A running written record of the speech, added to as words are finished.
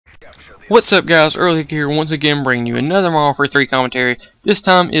What's up, guys? Earl here, once again bringing you another Modern Warfare 3 commentary. This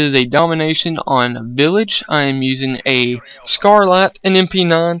time is a Domination on Village. I am using a Scarlet, an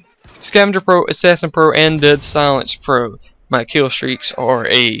MP9, Scavenger Pro, Assassin Pro, and Dead Silence Pro. My kill streaks are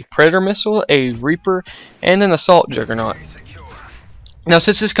a Predator Missile, a Reaper, and an Assault Juggernaut. Now,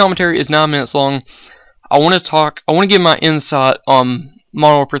 since this commentary is 9 minutes long, I want to give my insight on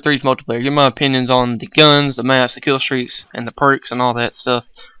Modern Warfare 3's multiplayer, give my opinions on the guns, the maps, the kill streaks, and the perks and all that stuff.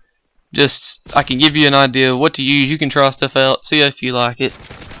 Just, I can give you an idea of what to use. You can try stuff out, see if you like it,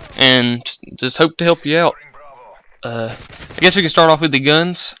 and just hope to help you out. I guess we can start off with the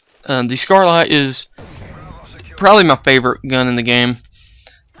guns. The Scarlet is probably my favorite gun in the game.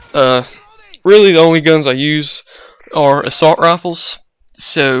 Really, the only guns I use are assault rifles.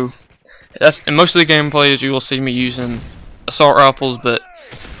 So, in most of the gameplays, you will see me using assault rifles, but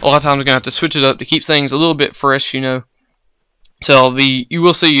a lot of times I'm gonna have to switch it up to keep things a little bit fresh, you know. So you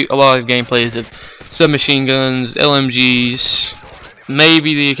will see a lot of gameplays of submachine guns, LMGs,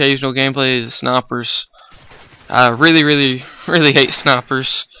 maybe the occasional gameplays of snipers. I really hate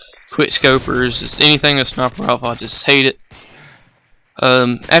snipers, quick scopers, just anything with sniper rifle. I just hate it.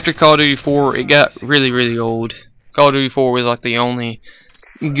 After Call of Duty 4, it got really old. Call of Duty 4 was like the only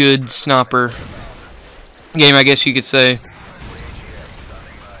good sniper game, I guess you could say.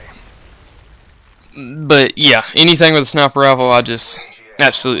 But yeah, anything with a sniper rifle I just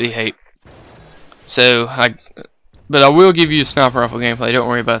absolutely hate. So but I will give you a sniper rifle gameplay, don't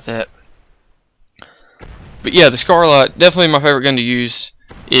worry about that. But yeah, the Scarlet, definitely my favorite gun to use.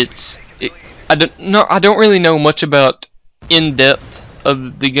 I don't really know much about in-depth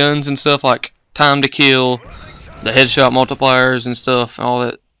of the guns and stuff, like time to kill, the headshot multipliers and stuff, and all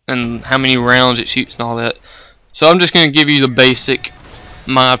that, and how many rounds it shoots and all that. So I'm just gonna give you the basic,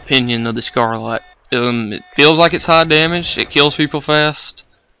 my opinion of the Scarlet. It feels like it's high damage, it kills people fast,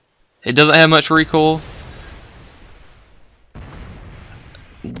 it doesn't have much recoil.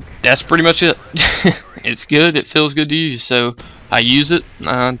 That's pretty much it. It's good, it feels good to use, so I use it,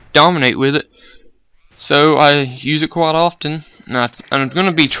 I dominate with it. So I use it quite often, and I'm going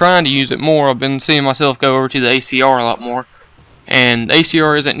to be trying to use it more. I've been seeing myself go over to the ACR a lot more, and the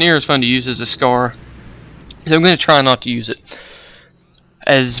ACR isn't near as fun to use as a Scar, so I'm going to try not to use it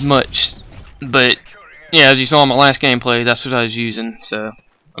as much. But yeah, as you saw in my last gameplay, that's what I was using. So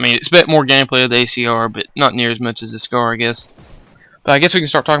I mean, expect more gameplay of the ACR, but not near as much as the Scar, I guess. But I guess we can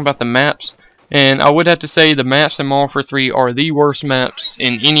start talking about the maps. And I would have to say the maps in Modern Warfare 3 are the worst maps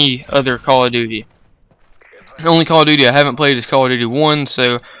in any other Call of Duty. The only Call of Duty I haven't played is Call of Duty 1,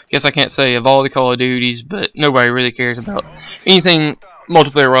 so I guess I can't say of all the Call of Duties, but nobody really cares about anything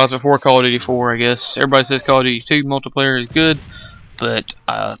multiplayer-wise before Call of Duty 4, I guess. Everybody says Call of Duty 2 multiplayer is good, but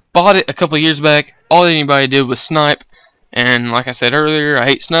I bought it a couple of years back. All anybody did was snipe, and like I said earlier, I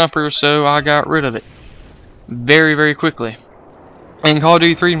hate snipers, so I got rid of it very quickly. And Call of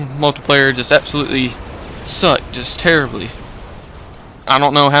Duty 3 multiplayer just absolutely sucked, just terribly. I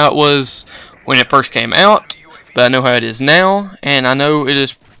don't know how it was when it first came out, but I know how it is now, and I know it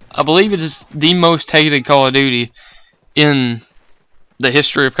is, I believe it is the most hated Call of Duty in the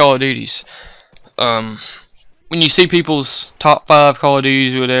history of Call of Duties. When you see people's top 5 Call of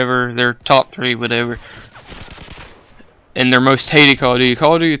Duties or whatever, their top 3 whatever, and their most hated Call of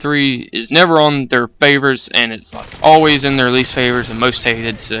Duty 3 is never on their favorites, and it's like always in their least favorites and most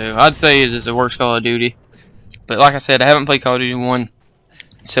hated. So I'd say it is the worst Call of Duty. But like I said, I haven't played Call of Duty 1,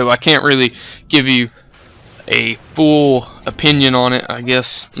 so I can't really give you a full opinion on it, I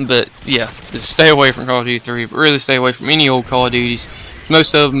guess. But yeah, just stay away from Call of Duty 3, but really stay away from any old Call of Duties, because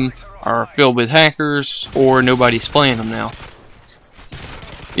most of them are filled with hackers or nobody's playing them now.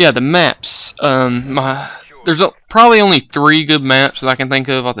 Yeah, the maps. There's probably only 3 good maps that I can think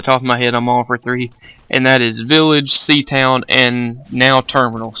of off the top of my head on Modern Warfare 3, and that is Village, Sea Town, and now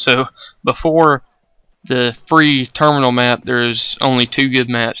Terminal. So before the free Terminal map, there's only 2 good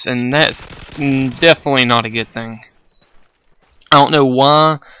maps, and that's definitely not a good thing. I don't know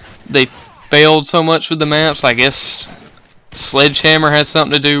why they failed so much with the maps. I guess Sledgehammer had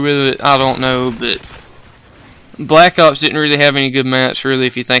something to do with it, I don't know, but Black Ops didn't really have any good maps, really,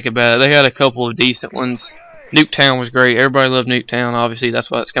 if you think about it. They had a couple of decent ones. Nuketown was great, everybody loved Nuketown, obviously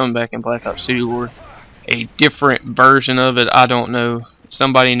that's why it's coming back in Black Ops 2, or a different version of it, I don't know.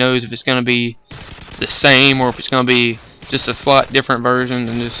 Somebody knows if it's going to be the same, or if it's going to be just a slight different version,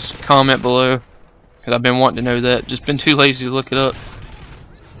 then just comment below, because I've been wanting to know that, just been too lazy to look it up.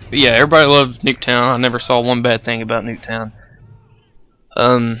 But yeah, everybody loved Nuketown. I never saw one bad thing about Nuketown.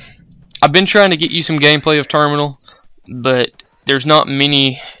 I've been trying to get you some gameplay of Terminal, but there's not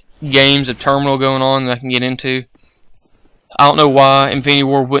many games of Terminal going on that I can get into. I don't know why Infinity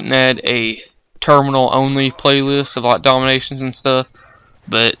Ward wouldn't add a terminal only playlist of like dominations and stuff,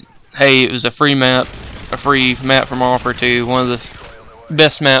 but hey, it was a free map from offer to one of the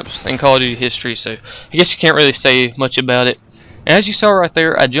best maps in Call of Duty history, so I guess you can't really say much about it. And as you saw right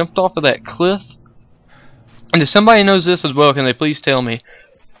there, I jumped off of that cliff, and if somebody knows this as well, can they please tell me?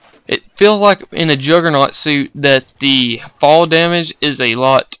 It feels like in a Juggernaut suit that the fall damage is a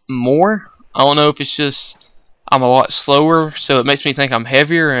lot more. I don't know if it's just I'm a lot slower, so it makes me think I'm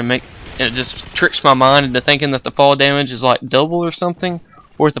heavier, and it just tricks my mind into thinking that the fall damage is like double or something,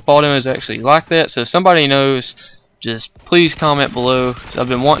 or if the fall damage is actually like that. So if somebody knows, just please comment below, 'cause I've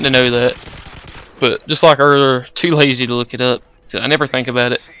been wanting to know that, but just like earlier, too lazy to look it up, so I never think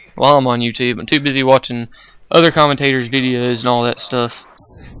about it while I'm on YouTube. I'm too busy watching other commentators' videos and all that stuff.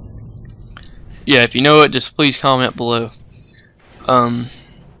 Yeah, if you know it, just please comment below. I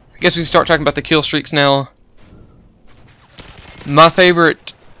guess we can start talking about the kill streaks now. My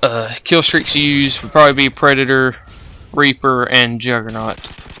favorite kill streaks to use would probably be Predator, Reaper, and Juggernaut,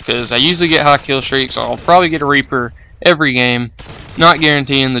 because I usually get high kill streaks. I'll probably get a Reaper every game, not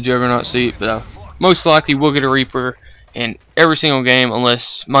guaranteeing the Juggernaut suit, but I most likely will get a Reaper in every single game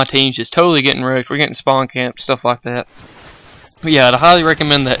unless my team's just totally getting wrecked. We're getting spawn camped, stuff like that. But yeah, I'd highly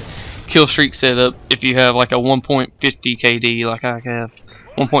recommend that kill streak setup if you have like a 1.50 KD like I have,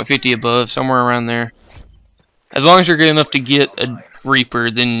 1.50 above, somewhere around there. As long as you're good enough to get a Reaper,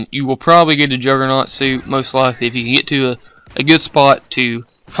 then you will probably get a Juggernaut suit, most likely, if you can get to a good spot to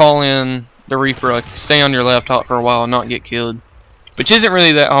call in the Reaper, like stay on your laptop for a while and not get killed. Which isn't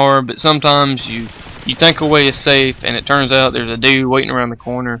really that hard, but sometimes you think a way is safe, and it turns out there's a dude waiting around the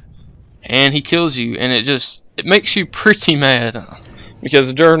corner, and he kills you, and it makes you pretty mad. Because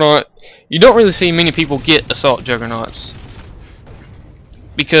the Juggernaut, you don't really see many people get Assault Juggernauts,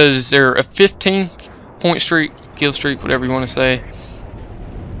 because they're a 15-point streak, kill streak, whatever you want to say.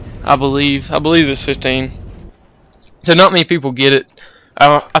 I believe it's 15. So not many people get it.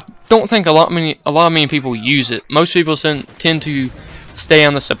 I don't think a lot of people use it. Most people tend to stay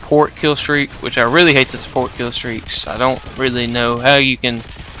on the support kill streak, which I really hate the support kill streaks. I don't really know how you can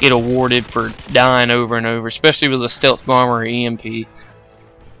get awarded for dying over and over, especially with a stealth bomber or EMP.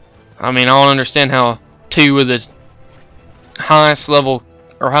 I mean, I don't understand how two of the highest level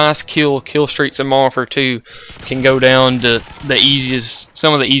or highest kill streaks in Modern Warfare 2 can go down to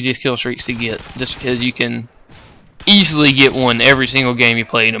some of the easiest kill streaks to get, just because you can easily get one every single game you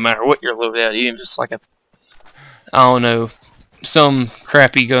play, no matter what you're loaded at. Even just like I don't know, some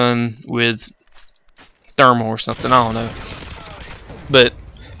crappy gun with thermal or something, I don't know. But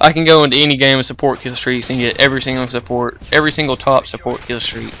I can go into any game with support kill streaks and get every single top support kill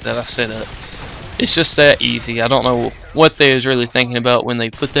streak that I set up. It's just that easy. I don't know what they was really thinking about when they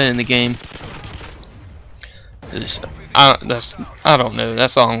put that in the game. I don't know.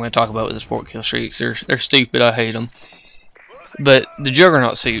 That's all I'm going to talk about with the support kill streaks. They're stupid. I hate them. But the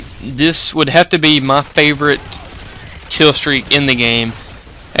Juggernaut suit, this would have to be my favorite kill streak in the game.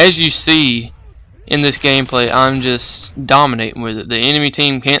 As you see in this gameplay, I'm just dominating with it. The enemy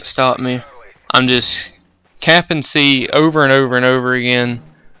team can't stop me. I'm just capping C over and over and over again.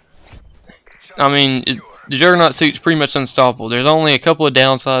 I mean, the Juggernaut suit's pretty much unstoppable. There's only a couple of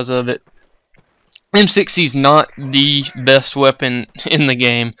downsides of it. M60's not the best weapon in the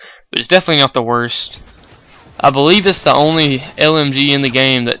game, but it's definitely not the worst. I believe it's the only LMG in the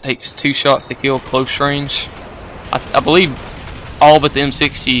game that takes 2 shots to kill close range. I believe all but the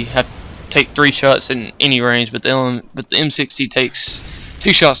M60 take 3 shots in any range, but the M60 takes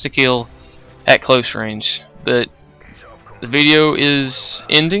 2 shots to kill at close range. But the video is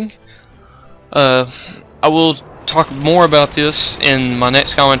ending. I will talk more about this in my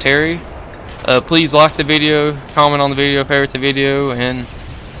next commentary. Please like the video, comment on the video, favorite the video, and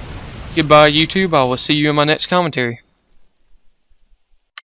goodbye YouTube. I will see you in my next commentary.